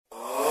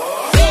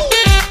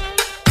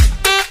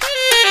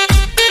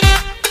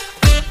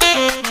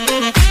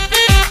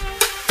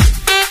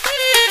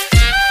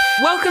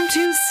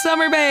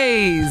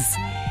Boys,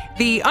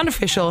 the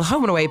unofficial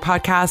Home and Away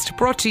podcast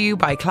brought to you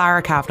by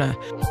Clara Kavanagh,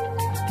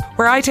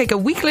 where I take a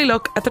weekly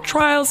look at the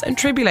trials and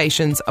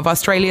tribulations of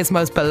Australia's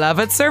most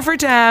beloved surfer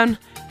town,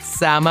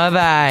 Sama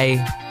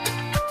Bay.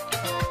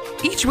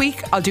 Each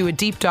week, I'll do a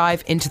deep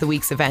dive into the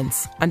week's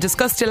events and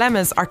discuss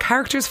dilemmas our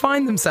characters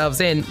find themselves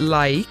in,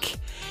 like,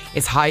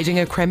 is hiding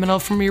a criminal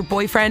from your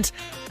boyfriend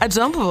a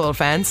dumpable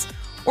offence,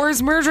 or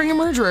is murdering a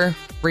murderer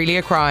really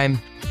a crime?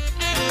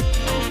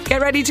 Get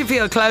ready to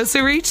feel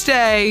closer each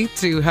day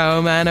to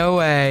Home and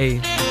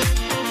Away.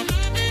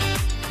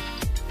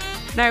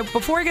 Now,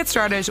 before I get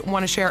started, I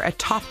want to share a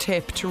top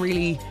tip to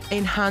really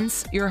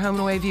enhance your Home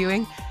and Away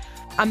viewing,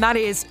 and that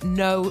is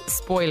no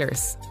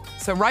spoilers.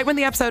 So right when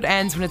the episode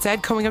ends, when it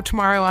said coming up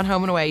tomorrow on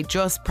Home and Away,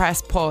 just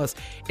press pause.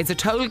 It's a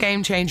total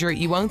game changer.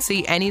 You won't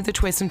see any of the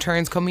twists and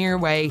turns coming your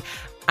way,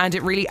 and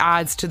it really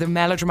adds to the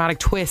melodramatic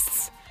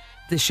twists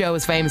the show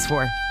is famous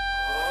for.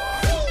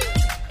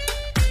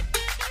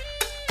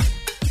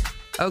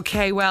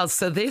 Okay, well,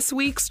 so this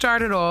week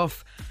started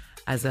off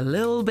as a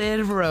little bit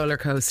of a roller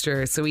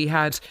coaster. So we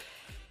had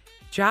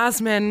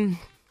Jasmine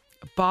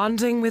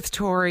bonding with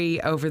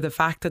Tori over the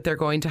fact that they're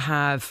going to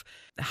have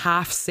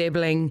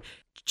half-sibling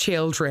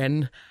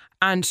children,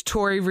 and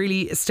Tori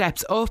really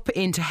steps up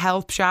in to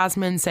help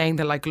Jasmine, saying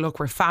that, like, look,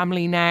 we're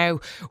family now.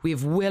 We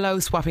have Willow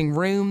swapping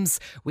rooms.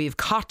 We have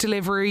cot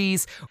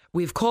deliveries.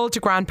 We've called to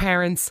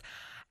grandparents.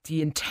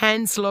 The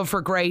intense love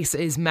for Grace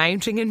is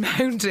mounting and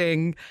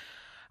mounting.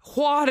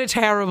 What a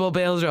terrible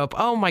build-up.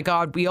 Oh my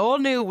God, we all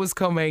knew it was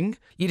coming.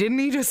 You didn't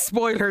need a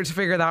spoiler to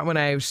figure that one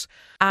out.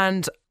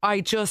 And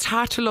I just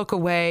had to look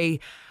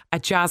away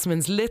at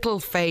Jasmine's little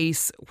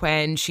face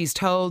when she's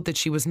told that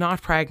she was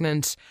not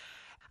pregnant.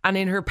 And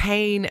in her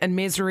pain and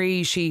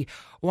misery, she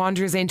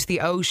wanders into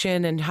the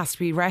ocean and has to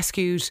be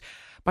rescued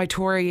by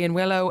Tori and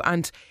Willow.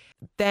 And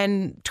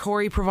then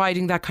Tori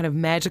providing that kind of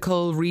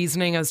medical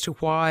reasoning as to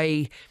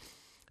why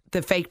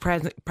the fake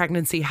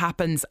pregnancy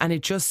happens. And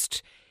it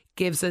just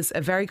gives us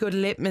a very good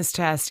litmus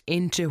test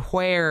into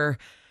where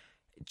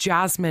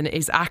Jasmine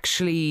is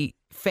actually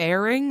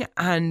faring.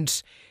 And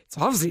it's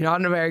obviously not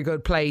in a very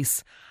good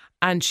place.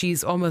 And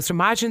she's almost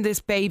imagined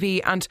this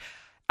baby. And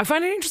I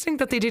find it interesting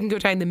that they didn't go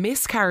down the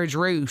miscarriage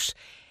route.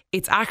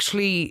 It's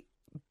actually,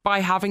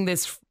 by having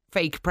this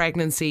fake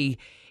pregnancy,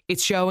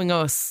 it's showing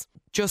us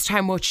just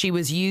how much she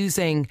was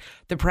using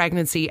the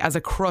pregnancy as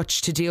a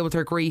crutch to deal with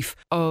her grief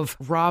of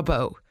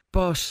Robbo.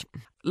 But,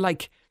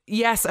 like,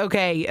 yes,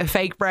 okay, a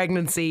fake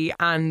pregnancy,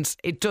 and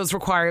it does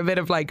require a bit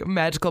of, like,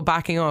 medical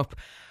backing up.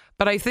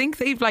 But I think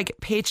they've, like,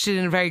 pitched it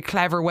in a very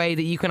clever way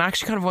that you can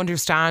actually kind of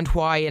understand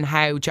why and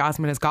how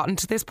Jasmine has gotten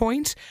to this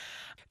point.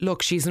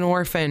 Look, she's an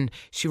orphan.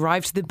 She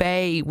arrived to the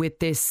Bay with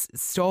this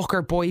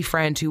stalker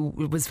boyfriend who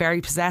was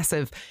very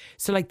possessive.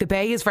 So, like, the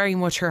Bay is very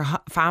much her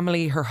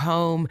family, her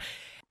home.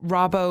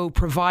 Robbo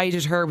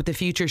provided her with the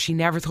future she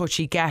never thought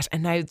she'd get.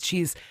 And now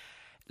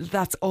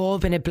that's all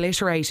been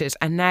obliterated.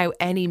 And now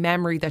any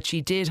memory that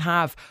she did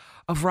have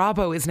of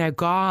Robbo is now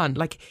gone.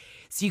 Like,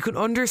 so you can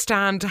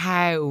understand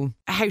how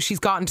she's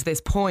gotten to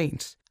this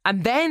point.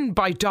 And then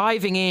by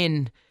diving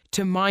in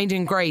to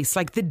Minding Grace,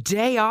 like the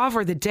day of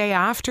or the day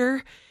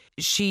after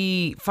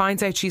she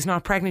finds out she's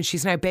not pregnant,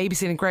 she's now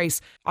babysitting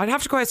Grace. I'd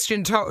have to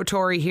question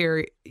Tori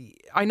here.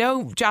 I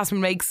know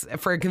Jasmine makes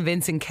for a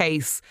convincing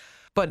case,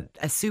 but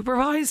a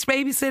supervised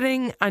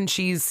babysitting, and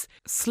she's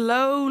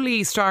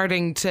slowly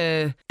starting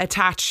to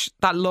attach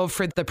that love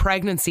for the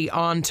pregnancy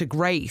onto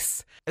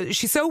Grace.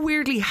 She's so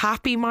weirdly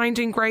happy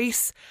minding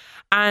Grace,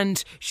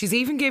 and she's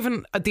even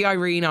given the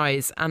Irene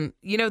eyes. And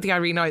you know the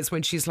Irene eyes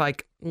when she's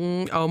like,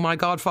 oh my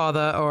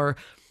godfather, or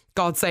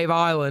God Save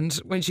Ireland,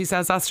 when she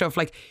says that stuff.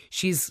 Like,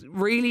 she's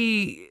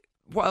really,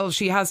 well,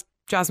 she has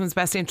Jasmine's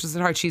best interest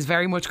at heart. She's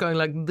very much going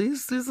like,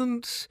 this is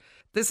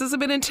a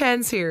bit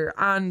intense here.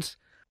 And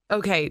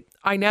okay,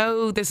 I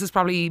know this is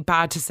probably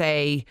bad to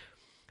say,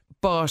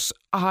 but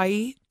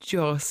I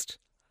just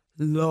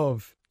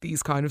love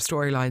these kind of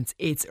storylines.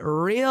 It's a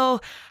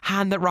real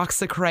hand that rocks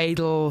the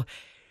cradle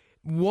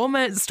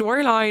woman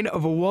storyline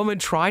of a woman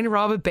trying to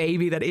rob a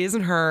baby that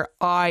isn't her.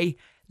 I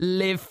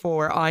live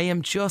for. I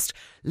am just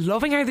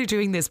loving how they're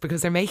doing this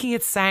because they're making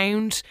it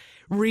sound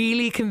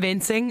really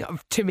convincing,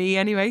 to me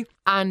anyway.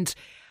 And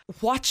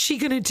what's she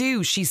gonna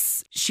do?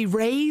 She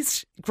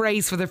raised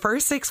Grace for the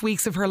first 6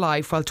 weeks of her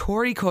life while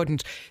Tori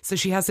couldn't. So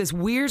she has this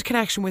weird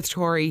connection with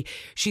Tori.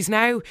 She's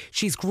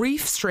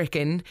grief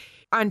stricken,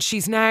 and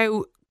she's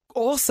now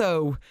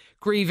also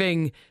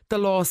grieving the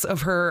loss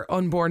of her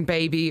unborn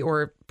baby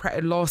or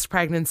lost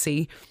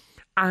pregnancy.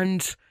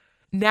 And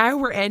now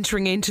we're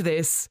entering into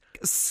this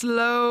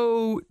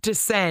slow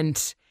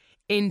descent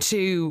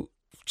into,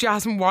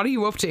 Jasmine, what are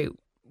you up to?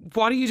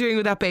 what are you doing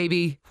with that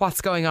baby? What's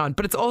going on?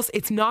 But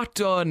it's not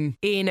done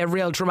in a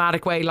real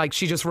dramatic way, like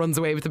she just runs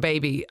away with the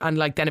baby and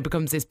like then it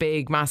becomes this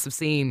big massive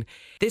scene.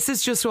 This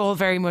is just all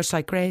very much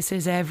like, Grace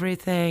is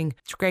everything.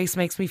 Grace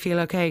makes me feel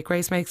okay.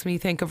 Grace makes me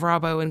think of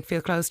Robbo and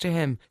feel close to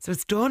him. So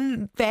it's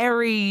done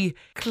very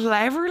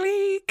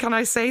cleverly. Can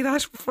I say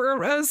that?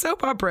 For a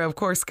soap opera, of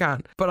course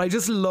can. But I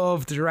just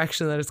love the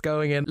direction that it's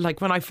going in. Like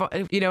when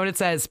when it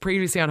says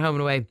previously on Home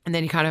and Away, and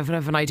then you kind of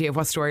have an idea of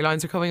what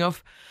storylines are coming up.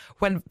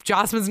 When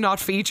Jasmine's not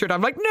featured,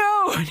 I'm like, no,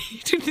 I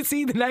need to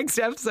see the next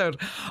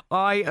episode.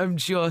 I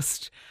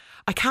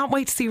can't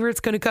wait to see where it's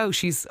going to go.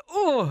 It's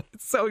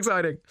so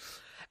exciting.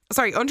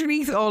 Sorry,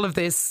 underneath all of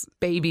this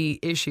baby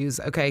issues,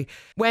 okay,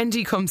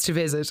 Wendy comes to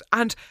visit,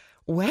 and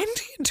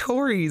Wendy and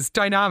Tori's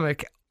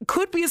dynamic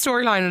could be a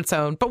storyline on its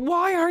own, but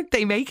why aren't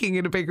they making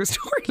it a bigger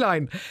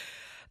storyline?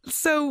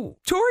 So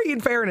Tori,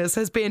 in fairness,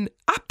 has been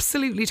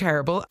absolutely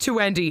terrible to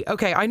Wendy.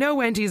 Okay, I know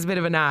Wendy is a bit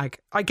of a nag.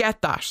 I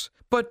get that.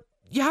 But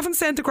you haven't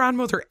sent the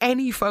grandmother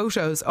any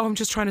photos. Oh, I'm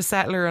just trying to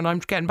settle her and I'm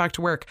getting back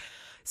to work.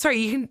 Sorry,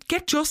 you can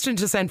get Justin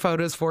to send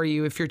photos for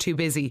you if you're too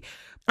busy.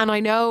 And I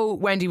know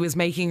Wendy was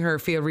making her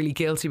feel really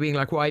guilty, being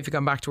like, why have you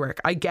gone back to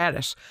work? I get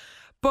it.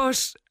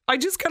 But I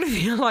just kind of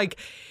feel like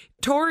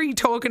Tori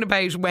talking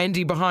about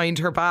Wendy behind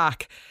her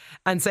back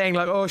and saying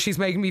like, oh, she's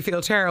making me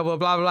feel terrible,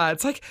 blah, blah, blah.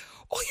 It's like,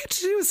 all you have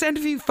to do is send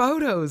a few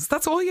photos.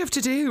 That's all you have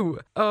to do.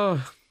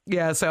 Oh,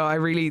 yeah, so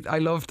I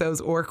love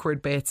those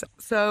awkward bits.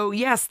 So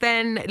yes,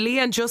 then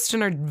Leah and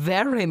Justin are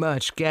very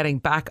much getting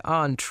back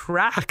on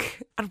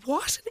track. And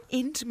what an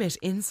intimate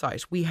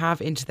insight we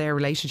have into their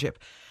relationship.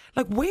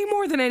 Like way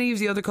more than any of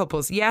the other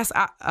couples. Yes,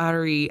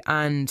 Ari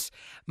and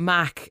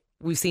Mac,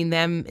 we've seen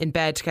them in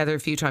bed together a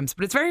few times,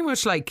 but it's very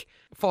much like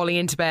falling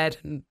into bed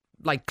and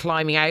like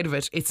climbing out of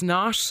it. It's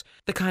not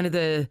the kind of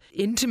the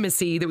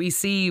intimacy that we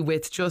see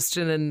with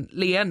Justin and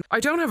Leah. I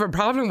don't have a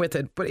problem with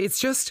it, but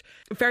it's just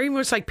very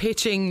much like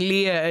pitching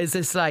Leah as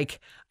this like,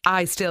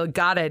 I still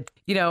got it.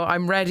 You know,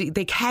 I'm ready.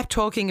 They kept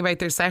talking about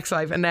their sex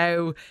life and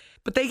now,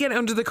 but they get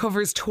under the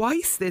covers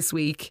twice this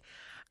week.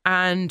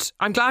 And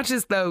I'm glad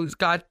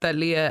that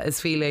Leah is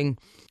feeling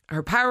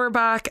her power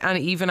back, and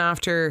even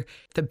after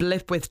the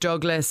blip with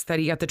Douglas that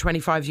he got the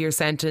 25-year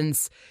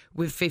sentence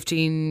with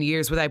 15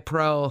 years without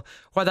parole,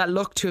 while that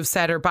looked to have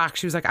set her back,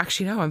 she was like,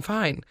 actually no, I'm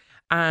fine.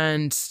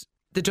 And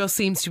the dust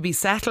seems to be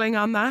settling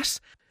on that.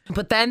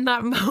 But then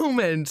that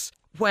moment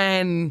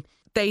when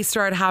they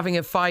start having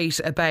a fight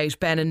about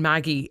Ben and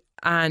Maggie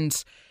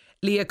and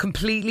Leah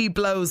completely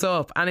blows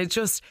up, and it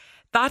just,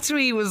 that to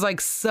me was like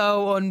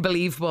so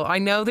unbelievable. I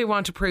know they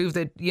want to prove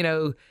that, you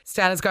know,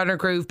 Stella's got her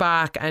groove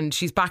back and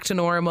she's back to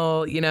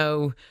normal, you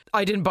know.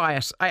 I didn't buy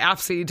it. I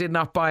absolutely did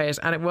not buy it.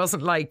 And it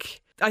wasn't like,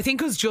 I think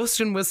because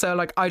Justin was so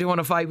like, I don't want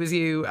to fight with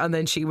you. And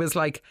then she was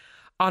like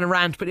on a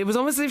rant, but it was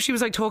almost as if she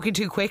was like talking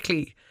too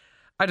quickly.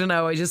 I don't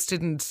know. I just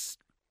didn't.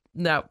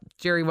 No,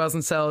 jury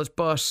wasn't sold.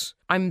 But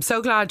I'm so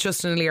glad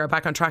Justin and Leah are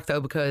back on track though,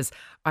 because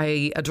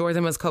I adore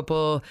them as a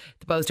couple.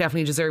 They both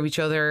definitely deserve each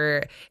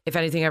other. If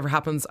anything ever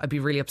happens, I'd be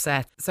really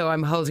upset. So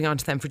I'm holding on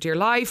to them for dear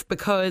life,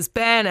 because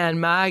Ben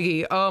and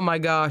Maggie, oh my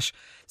gosh.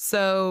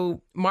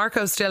 So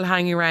Marco's still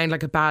hanging around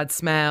like a bad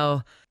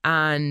smell,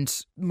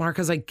 and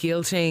Marco's like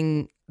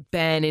guilting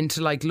Ben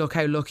into like, look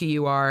how lucky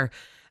you are.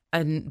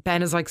 And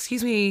Ben is like,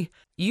 excuse me,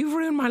 you've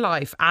ruined my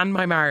life and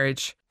my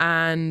marriage.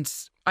 And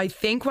I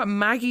think what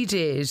Maggie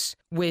did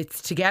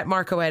to get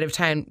Marco out of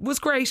town was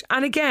great.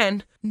 And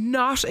again,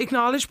 not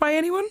acknowledged by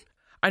anyone.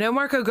 I know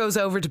Marco goes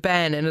over to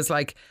Ben and is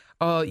like,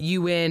 oh,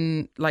 you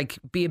win, like,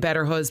 be a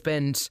better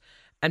husband.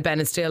 And Ben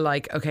is still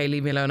like, okay,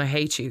 leave me alone, I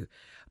hate you.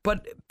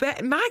 But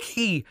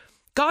Maggie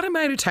got him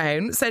out of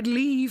town, said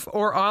leave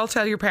or I'll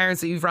tell your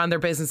parents that you've ran their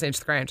business into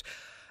the ground.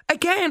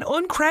 Again,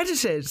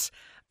 uncredited.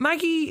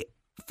 Maggie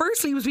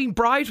firstly was being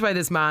bribed by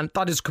this man.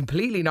 That is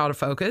completely not a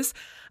focus.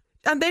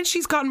 And then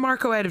she's gotten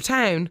Marco out of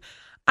town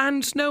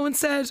and no one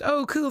said,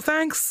 oh, cool,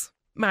 thanks,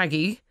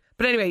 Maggie.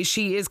 But anyway,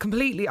 she is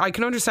completely, I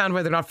can understand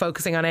why they're not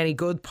focusing on any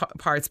good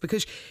parts,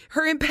 because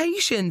her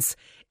impatience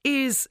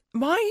is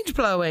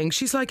mind-blowing.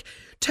 She's like,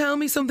 tell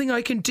me something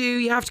I can do.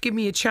 You have to give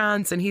me a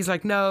chance. And he's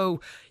like, no,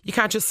 you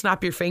can't just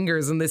snap your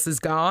fingers and this is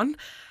gone.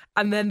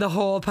 And then the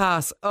whole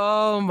pass.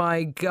 Oh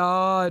my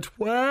God.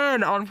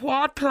 When, on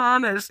what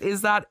planet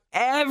is that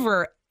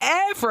ever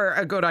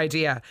a good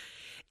idea?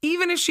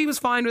 Even if she was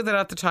fine with it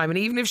at the time, and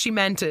even if she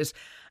meant it,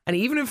 and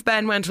even if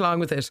Ben went along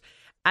with it,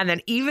 and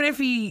then even if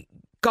he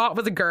got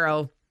with a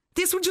girl,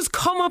 this would just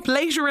come up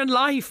later in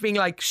life, being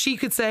like, she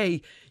could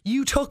say,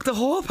 you took the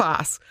whole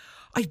pass.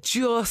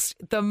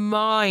 The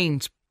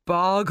mind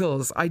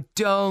boggles. I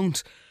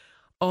don't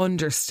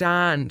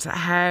understand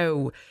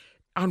how,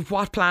 on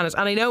what planet.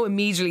 And I know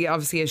immediately,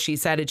 obviously, as she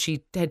said it,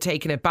 she had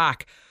taken it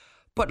back.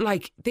 But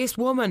like, this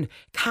woman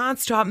can't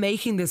stop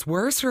making this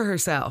worse for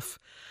herself.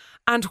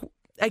 And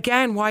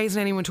again, why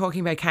isn't anyone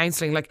talking about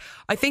counselling? Like,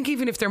 I think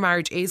even if their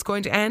marriage is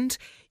going to end,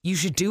 you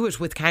should do it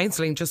with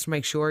counselling just to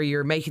make sure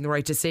you're making the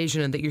right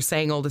decision and that you're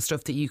saying all the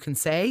stuff that you can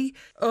say.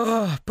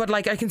 Oh, but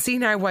like, I can see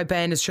now why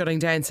Ben is shutting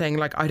down, saying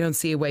like, I don't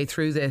see a way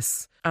through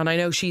this. And I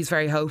know she's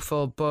very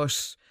hopeful,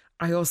 but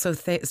I also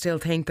still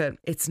think that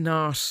it's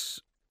not...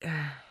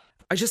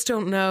 I just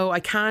don't know. I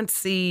can't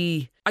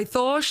see... I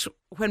thought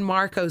when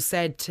Marco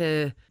said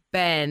to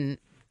Ben,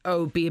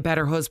 oh, be a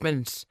better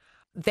husband,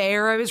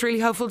 there I was really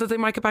hopeful that they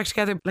might get back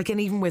together. Like,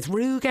 and even with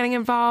Rue getting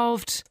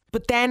involved.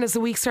 But then as the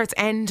week starts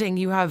ending,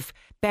 you have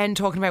Ben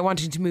talking about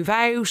wanting to move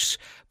out,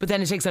 but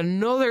then it takes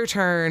another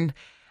turn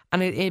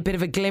and a bit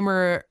of a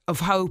glimmer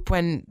of hope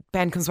when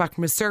Ben comes back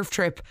from his surf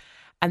trip.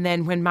 And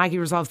then when Maggie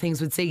resolves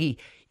things with Ziggy,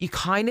 you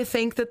kind of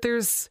think that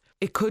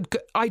it could go,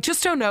 I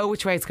just don't know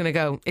which way it's going to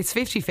go. It's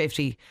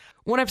 50-50.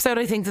 One episode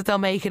I think that they'll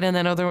make it, and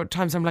then other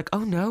times I'm like,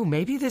 oh no,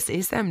 maybe this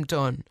is them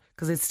done,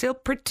 because it's still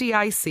pretty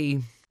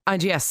icy.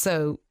 And yes,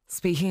 so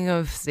speaking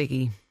of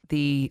Ziggy,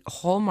 the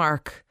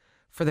hallmark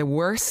for the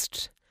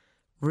worst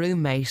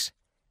roommate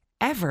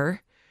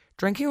ever: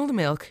 drinking all the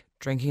milk,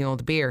 drinking all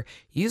the beer,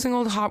 using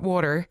all the hot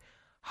water,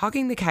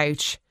 hogging the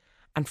couch,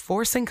 and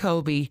forcing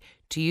Colby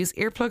to use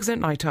earplugs at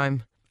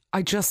nighttime.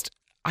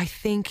 I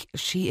think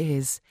she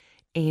is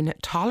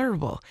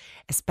intolerable,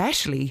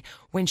 especially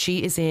when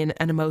she is in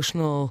an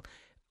emotional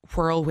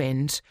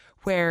whirlwind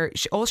where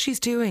all she's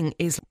doing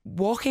is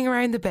walking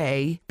around the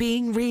bay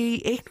being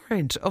really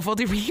ignorant of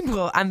other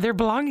people and their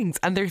belongings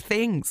and their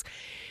things.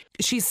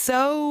 She's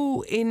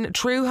so, in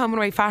true home and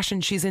away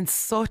fashion, she's in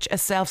such a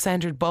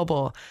self-centered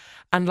bubble,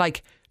 and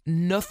like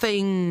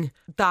nothing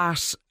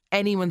that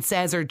anyone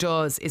says or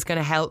does is going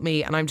to help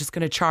me, and I'm just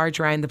going to charge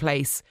around the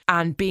place,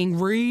 and being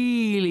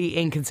really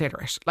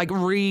inconsiderate, like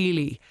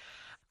really.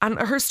 And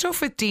her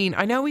stuff with Dean,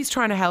 I know he's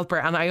trying to help her,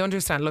 and I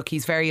understand, look,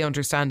 he's very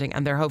understanding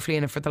and they're hopefully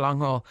in it for the long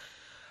haul.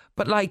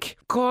 But like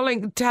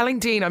telling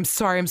Dean, I'm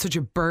sorry, I'm such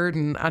a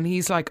burden. And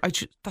he's like,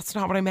 that's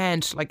not what I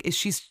meant. Like,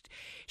 she's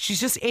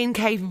just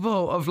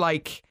incapable of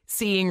like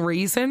seeing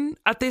reason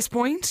at this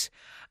point.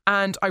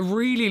 And I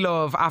really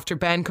love, after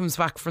Ben comes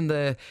back from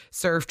the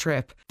surf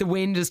trip, the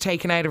wind is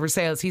taken out of her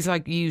sails. He's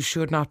like, you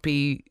should not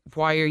be,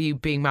 why are you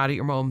being mad at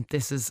your mum?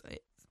 This is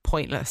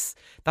pointless.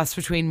 That's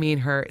between me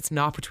and her. It's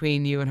not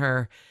between you and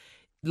her.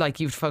 Like,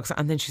 you've focused.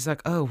 And then she's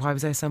like, oh, why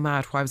was I so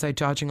mad? Why was I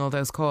dodging all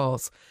those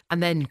calls?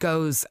 And then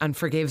goes and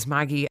forgives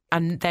Maggie.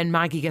 And then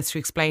Maggie gets to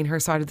explain her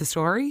side of the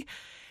story.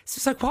 So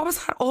it's like, what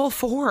was that all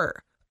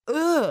for?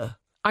 Ugh.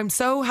 I'm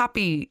so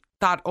happy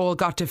that all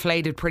got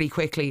deflated pretty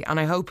quickly. And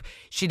I hope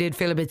she did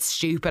feel a bit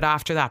stupid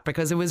after that,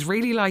 because it was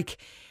really like,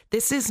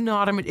 this is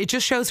not, it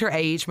just shows her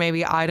age,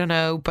 maybe, I don't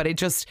know, but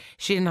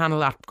she didn't handle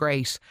that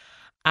great.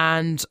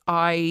 And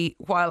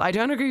while I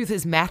don't agree with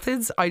his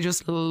methods, I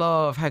just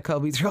love how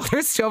Colby threw all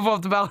her stuff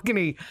off the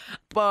balcony.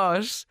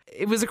 But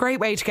it was a great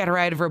way to get her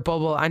out of her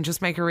bubble and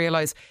just make her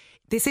realise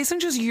this isn't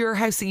just your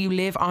house that you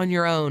live on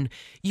your own.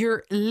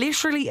 You're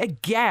literally a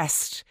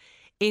guest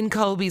in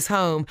Colby's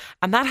home,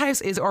 and that house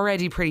is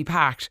already pretty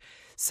packed.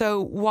 So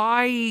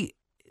why,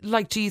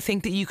 do you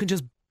think that you can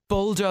just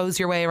bulldoze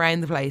your way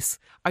around the place?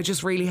 I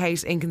just really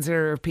hate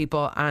inconsiderate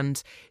people,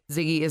 and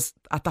Ziggy is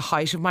at the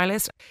height of my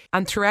list.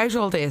 And throughout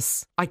all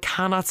this, I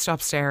cannot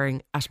stop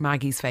staring at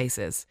Maggie's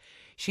faces.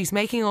 She's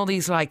making all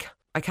these I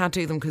can't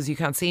do them because you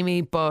can't see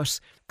me, but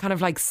kind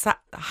of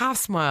half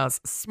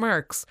smiles,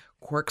 smirks,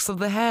 quirks of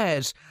the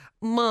head.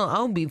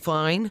 I'll be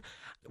fine.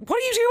 What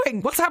are you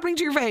doing? What's happening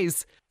to your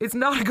face? It's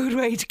not a good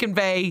way to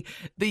convey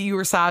that you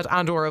were sad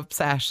and or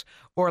upset,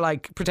 or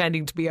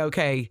pretending to be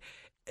okay.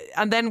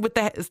 And then with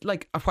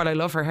while I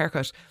love her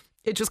haircut,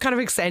 it just kind of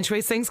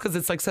accentuates things because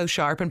it's so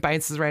sharp and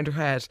bounces around her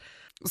head.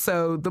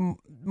 So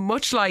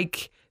much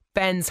like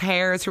Ben's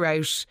hair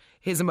throughout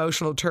his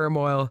emotional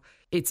turmoil,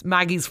 it's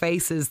Maggie's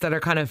faces that are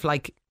kind of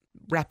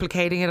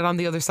replicating it on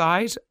the other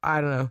side.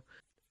 I don't know.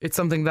 It's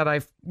something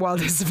that while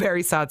this is a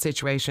very sad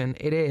situation,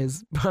 it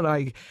is, but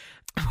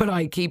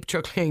I keep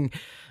chuckling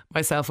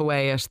myself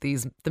away at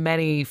the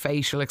many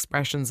facial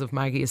expressions of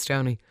Maggie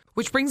Estoney.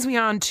 Which brings me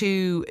on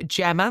to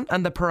Gemma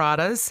and the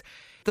Paradas.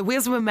 The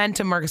wheels of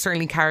momentum are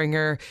certainly carrying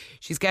her.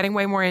 She's getting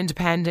way more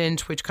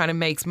independent, which kind of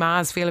makes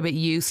Maz feel a bit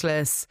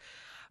useless.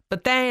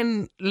 But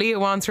then Leah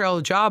wants her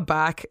old job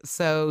back,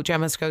 so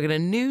Gemma has to go get a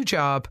new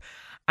job,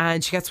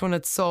 and she gets one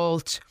at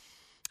Salt.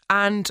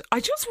 And I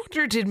just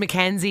wonder, did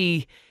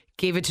Mackenzie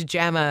give it to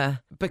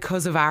Gemma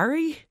because of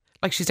Ari?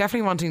 She's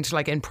definitely wanting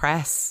to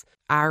impress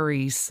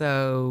Ari.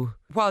 So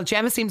while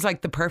Gemma seems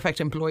like the perfect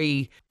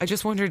employee, I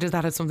just wonder, did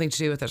that have something to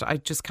do with it? I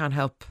just can't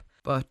help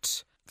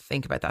but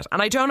think about that.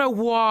 And I don't know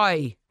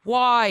why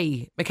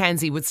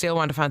Mackenzie would still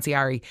want to fancy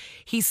Ari.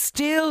 He's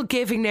still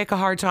giving Nick a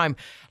hard time.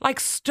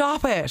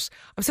 Stop it.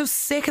 I'm so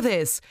sick of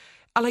this.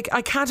 I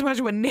can't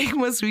imagine what Nick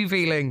must be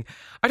feeling.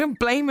 I don't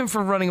blame him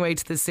for running away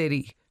to the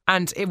city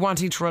and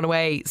wanting to run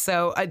away.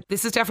 So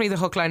this is definitely the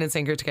hook, line and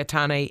sinker to get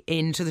Tane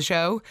into the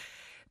show,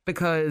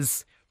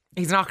 because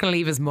he's not going to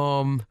leave his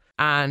mum.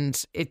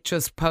 And it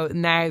just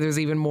now there's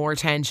even more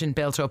tension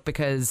built up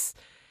because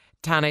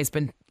Tane's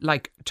been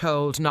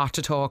told not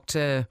to talk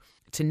to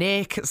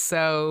Nick.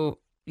 So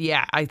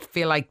yeah, I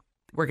feel like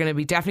we're going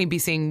to definitely be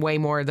seeing way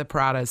more of the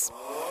Paradas.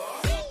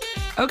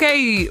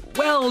 Okay,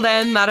 well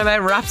then, that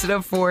about wraps it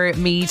up for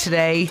me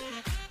today.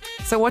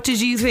 So what did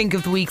you think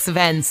of the week's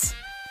events?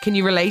 Can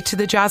you relate to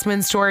the Jasmine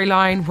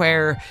storyline,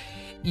 where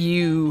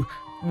you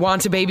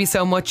want a baby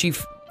so much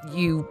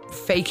you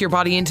fake your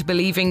body into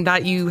believing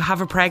that you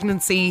have a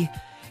pregnancy?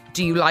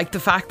 Do you like the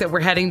fact that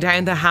we're heading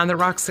down the hand that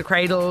rocks the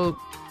cradle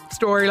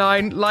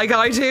storyline like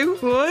I do?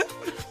 What?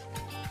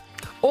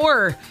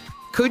 Or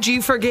could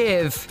you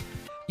forgive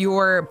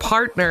your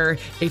partner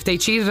if they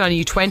cheated on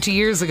you 20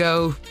 years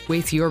ago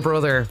with your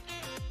brother?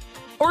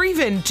 Or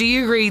even, do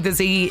you agree that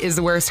Ziggy is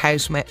the worst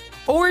housemate?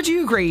 Or do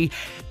you agree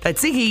that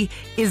Ziggy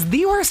is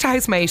the worst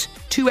housemate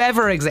to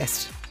ever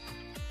exist?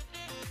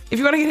 If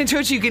you want to get in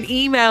touch, you can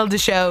email the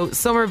show,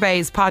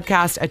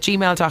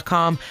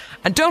 summerbayspodcast@gmail.com.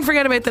 And don't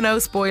forget about the no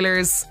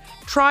spoilers.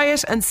 Try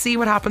it and see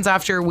what happens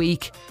after a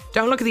week.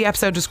 Don't look at the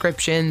episode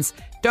descriptions.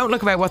 Don't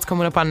look about what's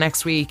coming up on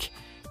next week.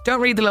 Don't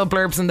read the little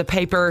blurbs in the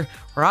paper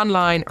or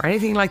online or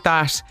anything like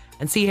that,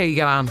 and see how you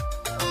get on.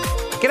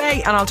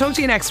 G'day, and I'll talk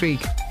to you next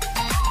week.